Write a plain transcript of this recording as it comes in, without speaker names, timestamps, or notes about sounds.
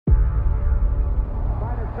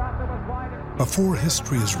Before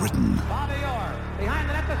history is written,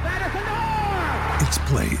 it's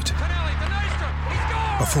played.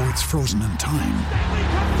 Before it's frozen in time,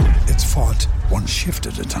 it's fought one shift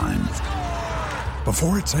at a time.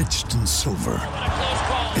 Before it's etched in silver,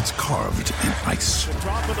 it's carved in ice.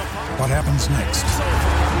 What happens next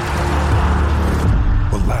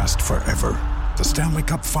will last forever. The Stanley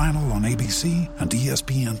Cup Final on ABC and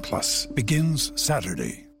ESPN Plus begins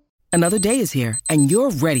Saturday. Another day is here, and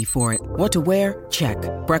you're ready for it. What to wear? Check.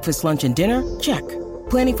 Breakfast, lunch, and dinner? Check.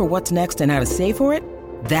 Planning for what's next and how to save for it?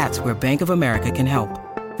 That's where Bank of America can help.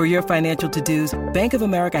 For your financial to-dos, Bank of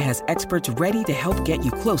America has experts ready to help get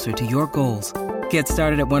you closer to your goals. Get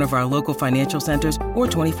started at one of our local financial centers or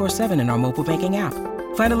 24/7 in our mobile banking app.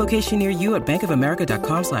 Find a location near you at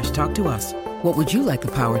bankofamerica.com/talktous. What would you like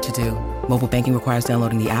the power to do? Mobile banking requires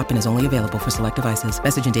downloading the app and is only available for select devices.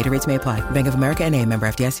 Message and data rates may apply. Bank of America N.A., member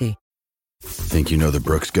FDIC. Think you know the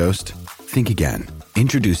Brooks Ghost? Think again.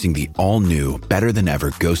 Introducing the all-new,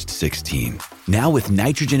 better-than-ever Ghost 16. Now with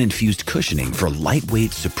nitrogen-infused cushioning for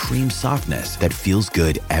lightweight, supreme softness that feels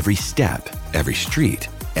good every step, every street,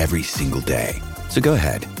 every single day. So go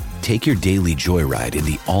ahead, take your daily joyride in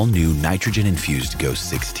the all-new nitrogen-infused Ghost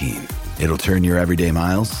 16. It'll turn your everyday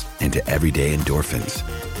miles into everyday endorphins.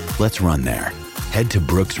 Let's run there. Head to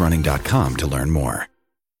brooksrunning.com to learn more.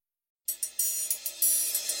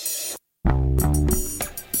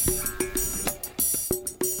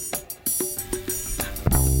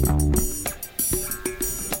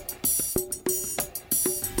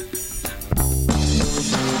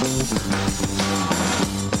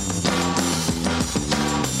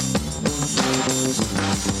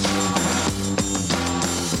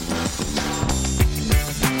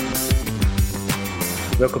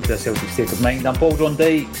 Welcome to the Celtic State of Mind. I'm Paul John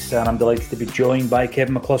Dykes and I'm delighted to be joined by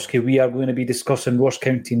Kevin McCluskey. We are going to be discussing Ross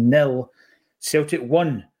County 0, Celtic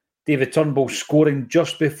 1. David Turnbull scoring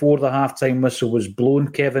just before the half-time whistle was blown.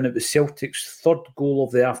 Kevin, it was Celtic's third goal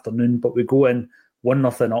of the afternoon, but we go in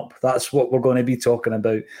 1-0 up. That's what we're going to be talking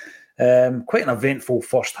about. Quite an eventful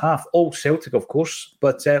first half. All Celtic, of course,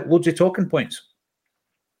 but loads of talking points.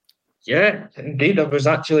 Yeah, indeed. I was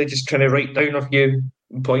actually just trying to write down a few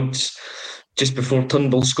points just before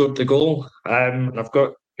Turnbull scored the goal. And I've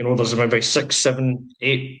got, there's about 6, 7,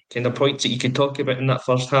 8 kind of points that you could talk about in that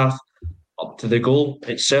first half up to the goal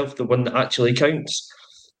itself, the one that actually counts.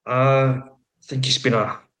 I think it's been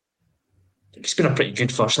a pretty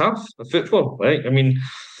good first half of football, right? I mean,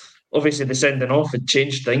 obviously the sending off had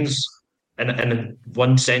changed things, and in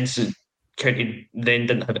one sense, County then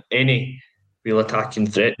didn't have any real attacking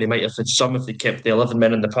threat. They might have had some if they kept the 11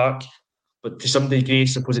 men in the park. But to some degree, I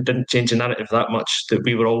suppose it didn't change the narrative that much, that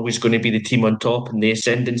we were always going to be the team on top and the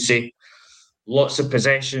ascendancy. Lots of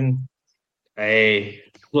possession,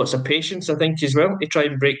 lots of patience, I think, as well, to try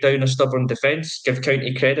and break down a stubborn defence. Give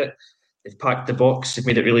County credit. They've packed the box. They've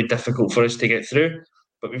made it really difficult for us to get through.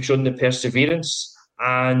 But we've shown the perseverance.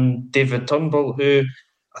 And David Turnbull, who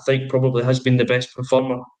I think probably has been the best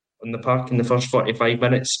performer on the park in the first 45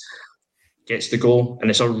 minutes, gets the goal, and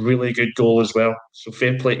it's a really good goal as well. So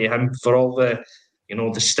fair play to him for all the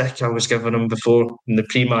stick I was giving him before in the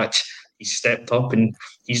pre-match. He's stepped up and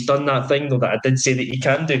he's done that thing though that I did say that he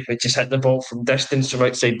can do, which is hit the ball from distance from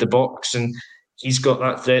outside the box, and he's got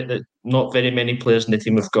that threat that not very many players in the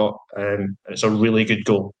team have got. And it's a really good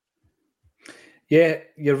goal. Yeah,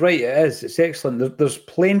 you're right, it is. It's excellent. There's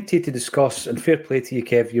plenty to discuss, and fair play to you,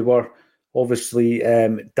 Kev. You were obviously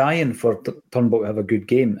dying for Turnbull to have a good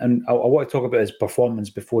game. And I want to talk about his performance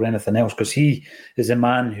before anything else, because he is a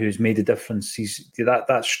man who's made a difference.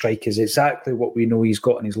 That strike is exactly what we know he's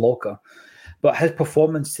got in his locker. But his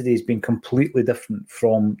performance today has been completely different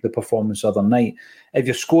from the performance the other night. If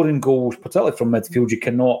you're scoring goals, particularly from midfield, you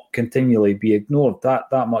cannot continually be ignored.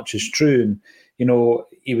 That much is true. And,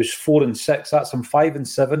 he was 4 and 6. That's him 5 and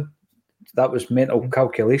 7. That was mental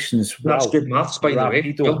calculations. That's good maths, by the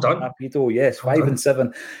way. Well done. Rapido, yes, 5 and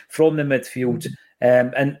 7 from the midfield.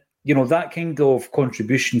 And that kind of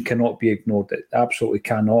contribution cannot be ignored. It absolutely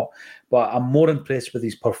cannot. But I'm more impressed with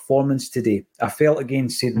his performance today. I felt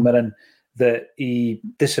against St Mirren that he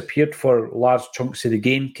disappeared for large chunks of the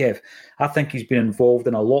game, Kev. I think he's been involved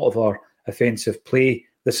in a lot of our offensive play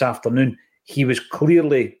this afternoon. He was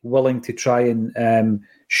clearly willing to try and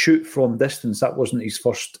shoot from distance. That wasn't his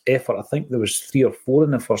first effort. I think there was 3 or 4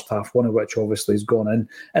 in the first half, one of which obviously has gone in.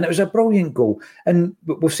 And it was a brilliant goal. And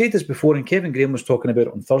we've said this before, and Kevin Graham was talking about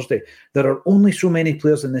it on Thursday. There are only so many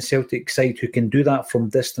players in the Celtic side who can do that from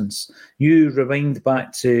distance. You rewind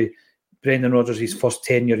back to Brendan Rodgers' first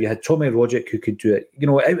tenure, you had Tommy Rodgick who could do it.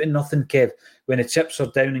 Out of nothing, Kev, when the chips are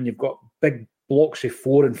down and you've got big blocks of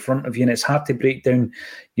 4 in front of you, and it's hard to break down,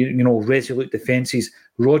 resolute defences.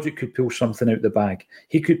 Roderick could pull something out the bag.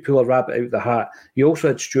 He could pull a rabbit out the hat. You also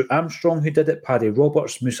had Stuart Armstrong who did it, Paddy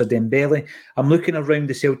Roberts, Moussa Dembele. I'm looking around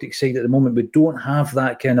the Celtic side at the moment. We don't have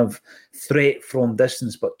that kind of threat from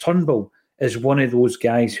distance, but Turnbull is one of those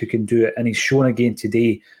guys who can do it, and he's shown again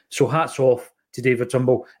today. So hats off to David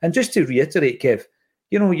Turnbull. And just to reiterate, Kev,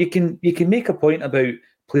 you can make a point about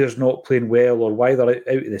players not playing well or why they're out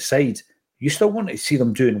of the side. You still want to see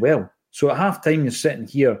them doing well. So at half-time, you're sitting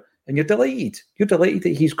here and you're delighted. You're delighted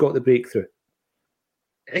that he's got the breakthrough.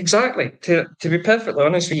 Exactly. To be perfectly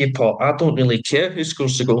honest with you, Paul, I don't really care who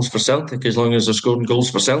scores the goals for Celtic as long as they're scoring goals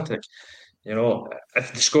for Celtic. If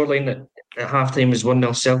the scoreline at half-time is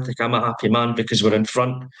 1-0 Celtic, I'm a happy man because we're in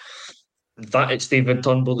front. That it's David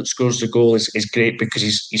Turnbull that scores the goal is great because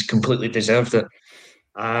he's completely deserved it.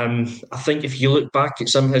 I think if you look back at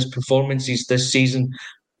some of his performances this season,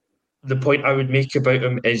 the point I would make about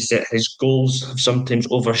him is that his goals have sometimes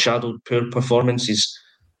overshadowed poor performances.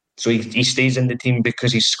 So he stays in the team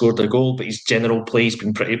because he's scored a goal, but his general play has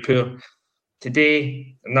been pretty poor.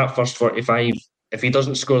 Today, in that first 45, if he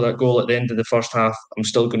doesn't score that goal at the end of the first half, I'm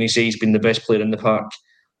still going to say he's been the best player in the park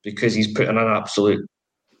because he's put in an absolute,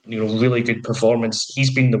 really good performance.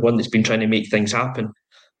 He's been the one that's been trying to make things happen.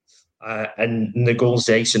 And the goal's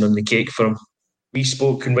the icing on the cake for him. We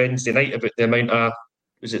spoke on Wednesday night about the amount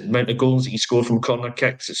of goals that he scored from corner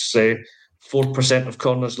kicks. It's 4% of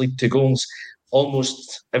corners lead to goals.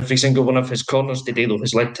 Almost every single one of his corners today, though,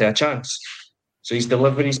 has led to a chance. So his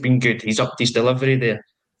delivery's been good. He's upped his delivery there.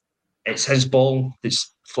 It's his ball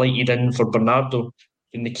that's flighted in for Bernardo,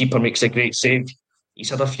 and the keeper makes a great save. He's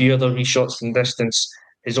had a few other wee shots from distance.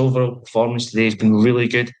 His overall performance today has been really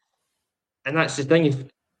good. And that's the thing.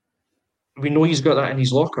 We know he's got that in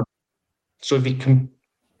his locker. So if he can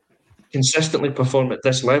consistently perform at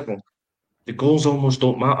this level, the goals almost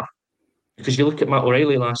don't matter. Because you look at Matt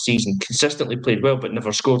O'Reilly last season, consistently played well, but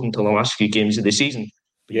never scored until the last few games of the season.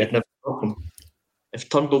 But you'd never got him. If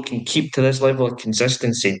Turnbull can keep to this level of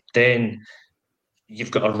consistency, then you've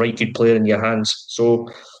got a right good player in your hands. So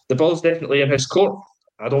the ball's definitely in his court.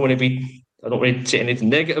 I don't want to say anything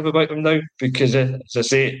negative about him now because, as I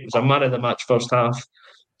say, it was a man of the match first half,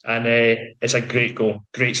 and it's a great goal,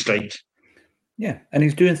 great strike. Yeah, and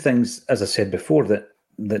he's doing things, as I said before, that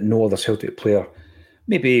no other Celtic player,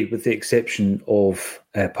 maybe with the exception of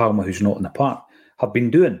Palma, who's not in the park, have been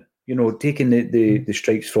doing. Taking the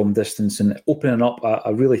strikes from distance and opening up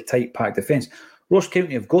a really tight packed defence. Ross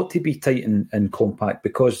County have got to be tight and compact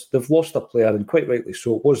because they've lost a player, and quite rightly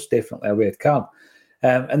so. It was definitely a red card.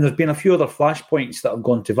 And there's been a few other flashpoints that have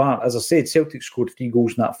gone to VAR. As I said, Celtic scored 3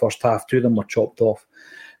 goals in that first half. 2 of them were chopped off.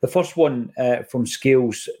 The first one from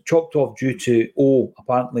Scales, chopped off due to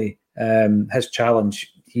apparently his challenge.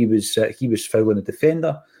 He was fouling a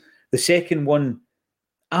defender. The second one,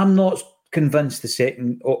 I'm not convinced the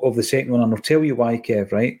second one, and I'll tell you why,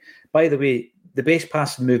 Kev. Right? By the way, the best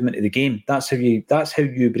passing movement of the game. That's how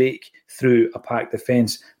you break through a packed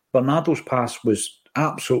defence. Bernardo's pass was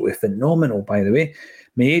absolutely phenomenal. By the way,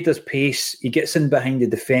 Maeda's pace. He gets in behind the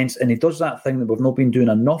defence, and he does that thing that we've not been doing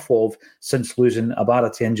enough of since losing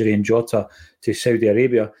Ibarra to injury and Jota to Saudi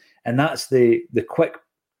Arabia, and that's the quick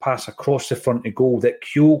pass across the front of goal that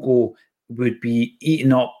Kyogo would be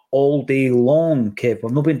eating up all day long, Kev.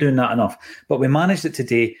 We've not been doing that enough. But we managed it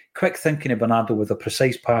today. Quick thinking of Bernardo with a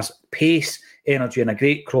precise pass, pace, energy, and a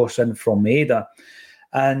great cross in from Maeda.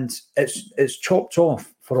 And it's chopped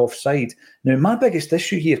off for offside. Now, my biggest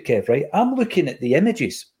issue here, Kev, right? I'm looking at the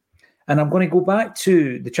images. And I'm going to go back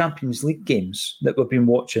to the Champions League games that we've been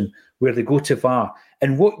watching where they go to VAR.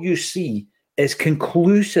 And what you see is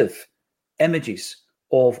conclusive images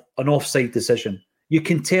of an offside decision. You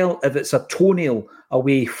can tell if it's a toenail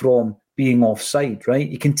away from being offside, right?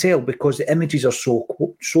 You can tell because the images are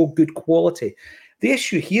so good quality. The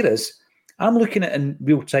issue here is I'm looking at it in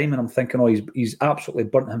real time and I'm thinking, he's absolutely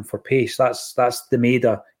burnt him for pace. That's the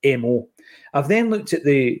Maeda MO. I've then looked at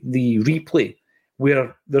the replay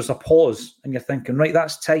where there's a pause and you're thinking, right,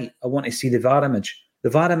 that's tight. I want to see the VAR image. The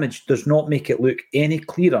VAR image does not make it look any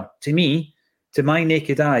clearer to me, to my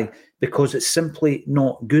naked eye, because it's simply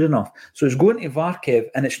not good enough. So it's going to VAR, Kev,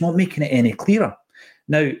 and it's not making it any clearer.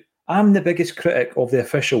 Now, I'm the biggest critic of the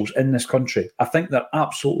officials in this country. I think they're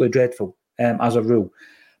absolutely dreadful as a rule.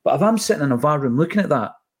 But if I'm sitting in a VAR room looking at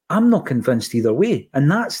that, I'm not convinced either way. And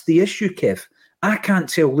that's the issue, Kev. I can't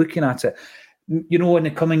tell looking at it. In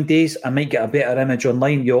the coming days, I might get a better image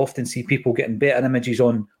online. You often see people getting better images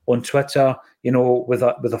on Twitter, with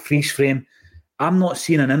a freeze frame. I'm not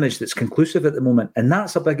seeing an image that's conclusive at the moment. And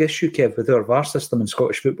that's a big issue, Kev, with our VAR system in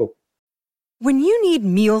Scottish football. When you need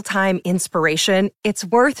mealtime inspiration, it's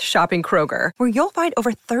worth shopping Kroger, where you'll find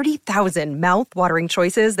over 30,000 mouth-watering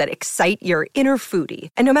choices that excite your inner foodie.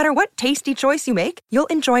 And no matter what tasty choice you make, you'll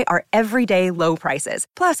enjoy our everyday low prices,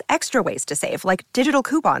 plus extra ways to save, like digital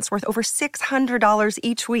coupons worth over $600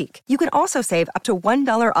 each week. You can also save up to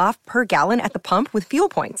 $1 off per gallon at the pump with fuel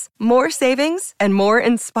points. More savings and more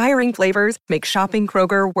inspiring flavors make shopping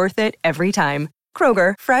Kroger worth it every time.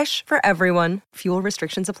 Kroger, fresh for everyone. Fuel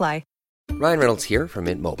restrictions apply. Ryan Reynolds here from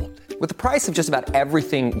Mint Mobile. With the price of just about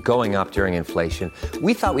everything going up during inflation,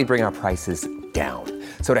 we thought we'd bring our prices down.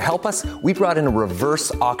 So to help us, we brought in a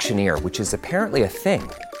reverse auctioneer, which is apparently a thing.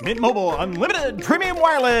 Mint Mobile Unlimited Premium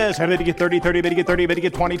Wireless. How to get 30, 30, bit to get 30, bit to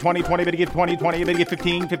get 20, 20, 20, bit to get 20, 20, bit to get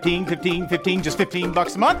 15, 15, 15, 15, just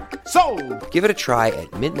 $15 a month? Sold! Give it a try at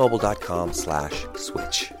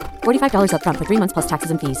mintmobile.com/switch. $45 up front for 3 months plus taxes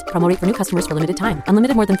and fees. Promo rate for new customers for limited time.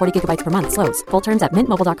 Unlimited more than 40 gigabytes per month. Slows full terms at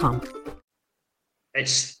mintmobile.com.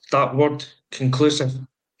 It's that word, conclusive.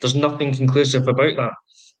 There's nothing conclusive about that.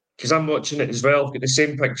 Because I'm watching it as well. I've got the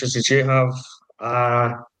same pictures as you have.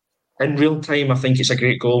 In real time, I think it's a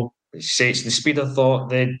great goal. It's the speed of thought,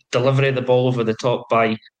 the delivery of the ball over the top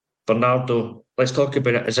by Bernardo. Let's talk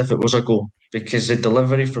about it as if it was a goal. Because the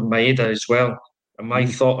delivery from Maeda as well. And my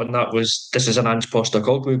thought on that was, this is an Ange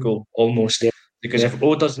Postecoglou goal, almost. Yeah. Because if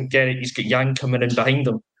O doesn't get it, he's got Yang coming in behind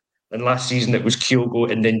him. And last season it was Kyogo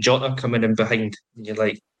and then Jota coming in behind. And you're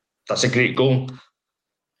like, that's a great goal.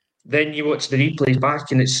 Then you watch the replays back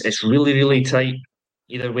and it's really, really tight.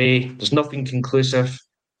 Either way, there's nothing conclusive.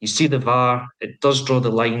 You see the VAR, it does draw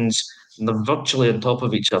the lines, and they're virtually on top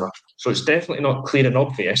of each other. So it's definitely not clear and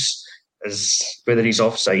obvious as whether he's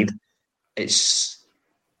offside. It's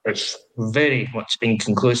very much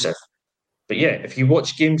inconclusive. But yeah, if you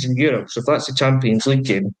watch games in Europe, so if that's a Champions League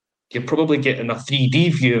game, you're probably getting a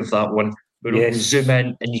 3D view of that one, where you can zoom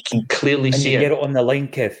in and you can clearly see it. And you get it on the line,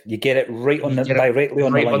 Kev. You get it directly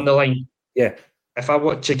on the line. Yeah. If I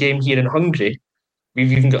watch a game here in Hungary,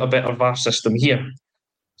 we've even got a better VAR system here.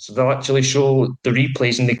 So they'll actually show the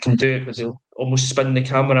replays and they can do it because they'll almost spin the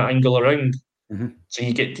camera angle around. Mm-hmm. So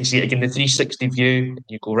you get to see it again, the 360 view.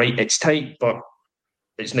 You go, right, it's tight, but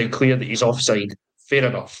it's now clear that he's offside. Fair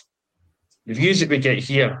enough. The views that we get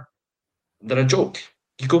here, they're a joke.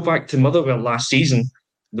 You go back to Motherwell last season,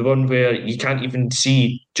 the one where you can't even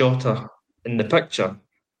see Jota in the picture,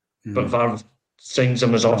 but VAR signs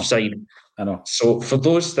him as offside. I know. So for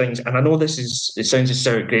those things, and I know it sounds as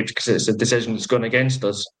sour grapes because it's a decision that's gone against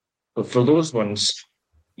us, but for those ones,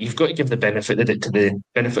 you've got to give the benefit of the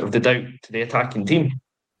doubt to the attacking team.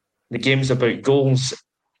 The game's about goals.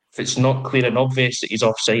 If it's not clear and obvious that he's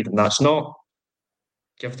offside, and that's not,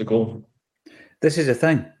 give the goal. This is the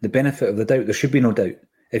thing, the benefit of the doubt. There should be no doubt.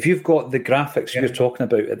 If you've got the graphics you're talking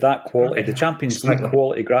about at that quality, the Champions League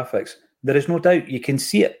quality graphics, there is no doubt. You can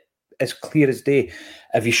see it as clear as day.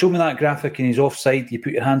 If you show me that graphic and he's offside, you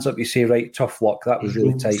put your hands up, you say, right, tough luck. That was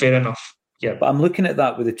really tight. Fair enough. Yeah. But I'm looking at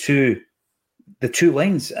that with the two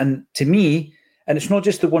lines. And to me, and it's not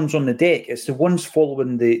just the ones on the deck, it's the ones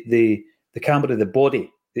following the camera of the body,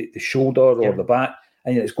 the shoulder or the back,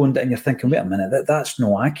 and it's going down and you're thinking, wait a minute, that's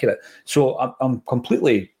not accurate. So I'm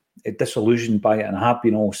completely disillusioned by it, and I have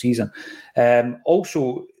been all season.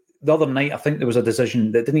 Also, the other night, I think there was a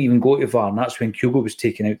decision that didn't even go to VAR, and that's when Kyogo was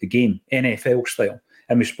taken out the game, NFL style,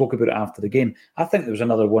 and we spoke about it after the game. I think there was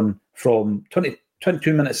another one from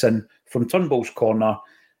 22 minutes in, from Turnbull's corner.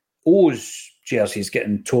 O's jersey's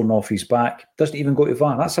getting torn off his back, doesn't even go to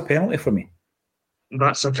VAR. That's a penalty for me.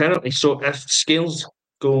 That's a penalty. So if Scales'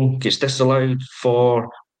 goal gets disallowed for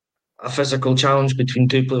a physical challenge between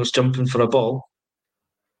two players jumping for a ball,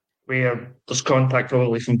 where there's contact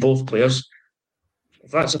probably from both players,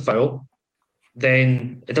 if that's a foul,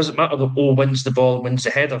 then it doesn't matter that O wins the ball, wins the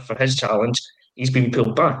header for his challenge. He's been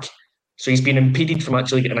pulled back. So he's been impeded from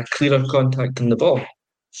actually getting a clearer contact in the ball.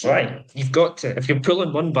 Right. You've got to, if you're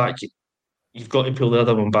pulling one back, you've got to pull the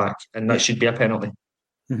other one back, and that should be a penalty.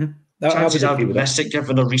 Mm-hmm. Chances are we missed it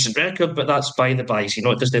given a recent record, but that's by the by.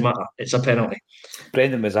 It doesn't matter. It's a penalty.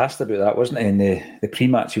 Brendan was asked about that, wasn't he? In the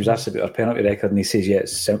pre-match, he was asked about our penalty record, and he says, yeah,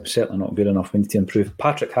 it's certainly not good enough. We need to improve.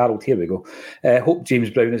 Patrick Harold, here we go. Hope James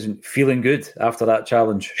Brown isn't feeling good after that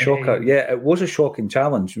challenge. Shocker. Yeah, it was a shocking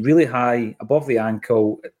challenge. Really high, above the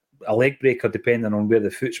ankle, a leg breaker depending on where the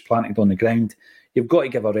foot's planted on the ground. You've got to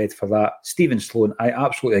give a red for that. Stephen Sloan, I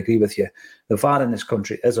absolutely agree with you. The VAR in this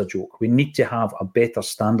country is a joke. We need to have a better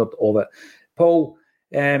standard of it. Paul,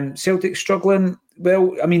 Celtic struggling.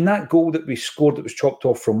 Well, I mean, that goal that we scored that was chopped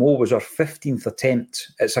off from O was our 15th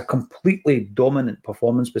attempt. It's a completely dominant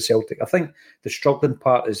performance by Celtic. I think the struggling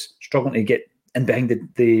part is struggling to get and behind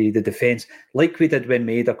the defence, like we did when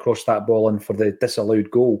Maeda crossed that ball in for the disallowed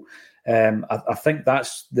goal. I think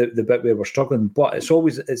that's the bit where we're struggling, but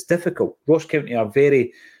it's difficult. Ross County are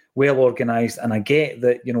very well organised, and I get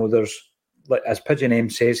that, there's, like as Pigeon M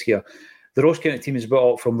says here, the Ross County team is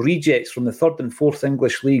built up from rejects from the 3rd and 4th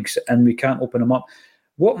English leagues, and we can't open them up.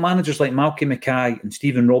 What managers like Malky Mackay and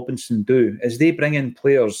Stephen Robinson do is they bring in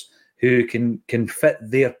players who can fit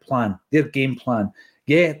their plan, their game plan.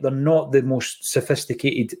 Yeah, they're not the most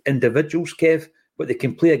sophisticated individuals, Kev, but they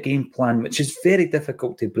can play a game plan, which is very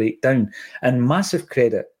difficult to break down. And massive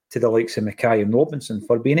credit to the likes of Mackay and Robinson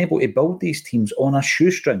for being able to build these teams on a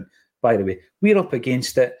shoestring, by the way. We're up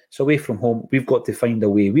against it. It's away from home. We've got to find a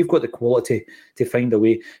way. We've got the quality to find a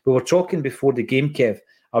way. We were talking before the game, Kev,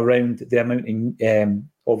 around the amount of,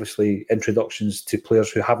 obviously, introductions to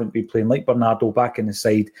players who haven't been playing, like Bernardo back in the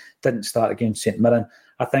side, didn't start against St Mirren.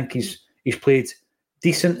 I think he's played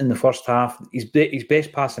decent in the first half. His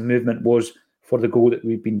best passing movement was for the goal that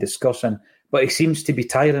we've been discussing, but he seems to be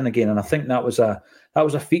tiring again, and I think that was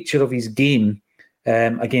a feature of his game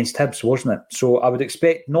against Hibs, wasn't it? So I would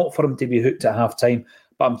expect not for him to be hooked at half-time,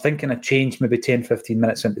 but I'm thinking a change maybe 10-15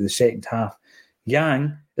 minutes into the second half.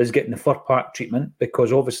 Yang is getting the Fir Park treatment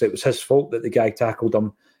because obviously it was his fault that the guy tackled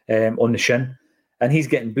him on the shin, and he's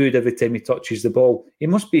getting booed every time he touches the ball. He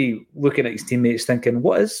must be looking at his teammates thinking,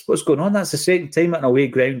 what's going on? That's the second time at an away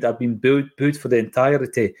ground I've been booed for the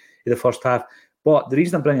entirety of the first half. But the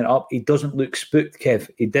reason I'm bringing it up, he doesn't look spooked, Kev.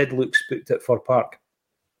 He did look spooked at Fir Park.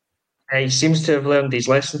 He seems to have learned his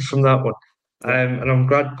lessons from that one. And I'm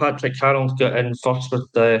glad Patrick Carroll got in first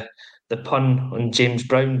with the pun on James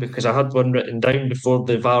Brown, because I had one written down before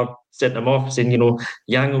the VAR sent him off saying,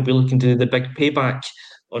 Yang will be looking to do the big payback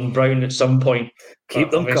on Brown at some point.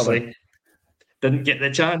 Keep them coming. Didn't get the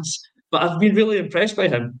chance. But I've been really impressed by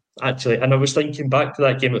him, actually. And I was thinking back to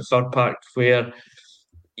that game at Fir Park where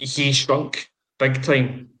he shrunk big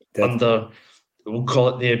time under, we'll call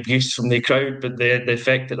it the abuse from the crowd, but the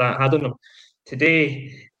effect that had on him.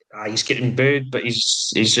 Today, he's getting booed, but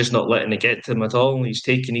he's just not letting it get to him at all. He's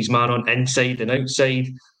taking his man on inside and outside.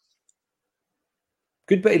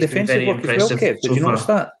 Good bit of defensive work as well, Kev. Did you notice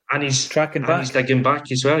that? And he's tracking back. He's digging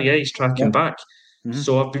back as well. Yeah, he's tracking back. Mm-hmm.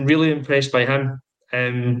 So I've been really impressed by him.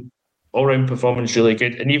 All-round performance, really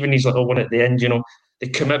good. And even his little one at the end, the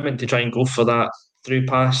commitment to try and go for that through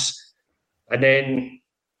pass. And then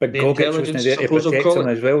but Gogic wasn't there to protect him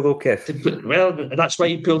as well, though, Kev. Well, that's why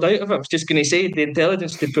he pulled out of it. I was just going to say the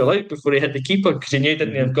intelligence to pull out before he hit the keeper, because he knew he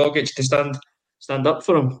didn't have Gogic to stand up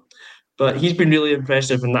for him. But he's been really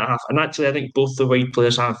impressive in that half. And actually, I think both the wide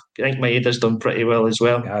players have. I think Maeda's done pretty well as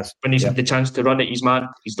well. When he's had the chance to run it,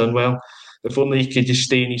 he's done well. If only he could just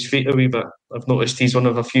stay on his feet a wee bit. I've noticed he's one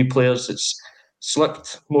of a few players that's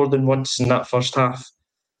slipped more than once in that first half.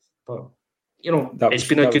 But, it's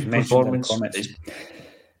been a good performance. It's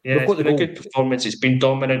been a good performance. It's been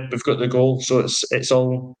dominant. We've got the goal, so it's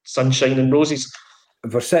all sunshine and roses.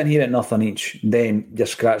 If we're sitting here at nothing each, then you're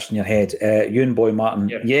scratching your head. Ewan Boy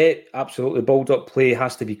Martin, absolutely. Balled-up play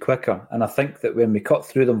has to be quicker. And I think that when we cut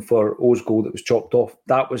through them for O's goal that was chopped off,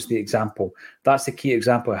 that was the example. That's the key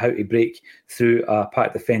example of how to break through a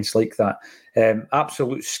packed defence like that.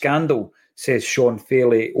 Absolute scandal, says Sean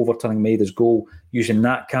Fairley, overturning Maeda's goal using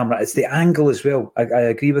that camera. It's the angle as well. I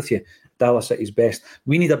agree with you. Dallas City's best.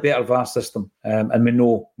 We need a better VAR system, and we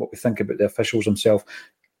know what we think about the officials themselves.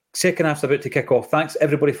 Second half's about to kick off. Thanks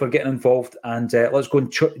everybody for getting involved, and let's go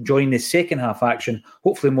and join the second half action.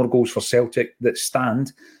 Hopefully more goals for Celtic that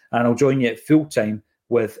stand, and I'll join you at full time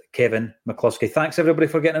with Kevin McCluskey. Thanks everybody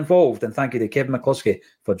for getting involved, and thank you to Kevin McCluskey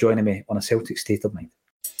for joining me on A Celtic State of Mind.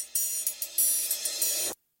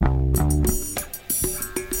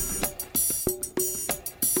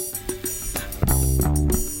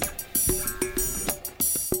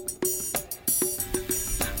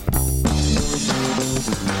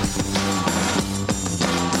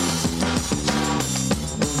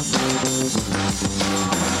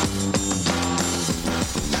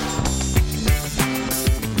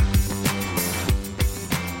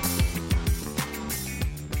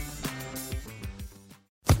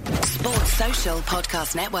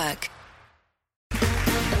 Podcast Network.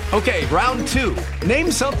 Okay, round two.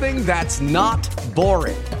 Name something that's not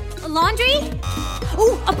boring. A laundry?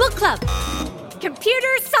 Ooh, a book club. Computer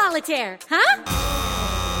solitaire, huh?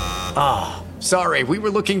 Ah, sorry, we were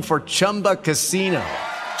looking for Chumba Casino.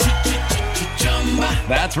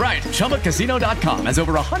 That's right, ChumbaCasino.com has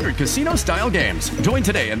over 100 casino-style games. Join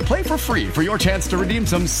today and play for free for your chance to redeem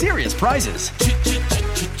some serious prizes.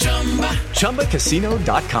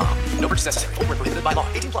 ChumbaCasino.com. No purchase necessary. Void where prohibited by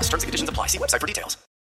law. 18+. Terms and conditions apply. See website for details.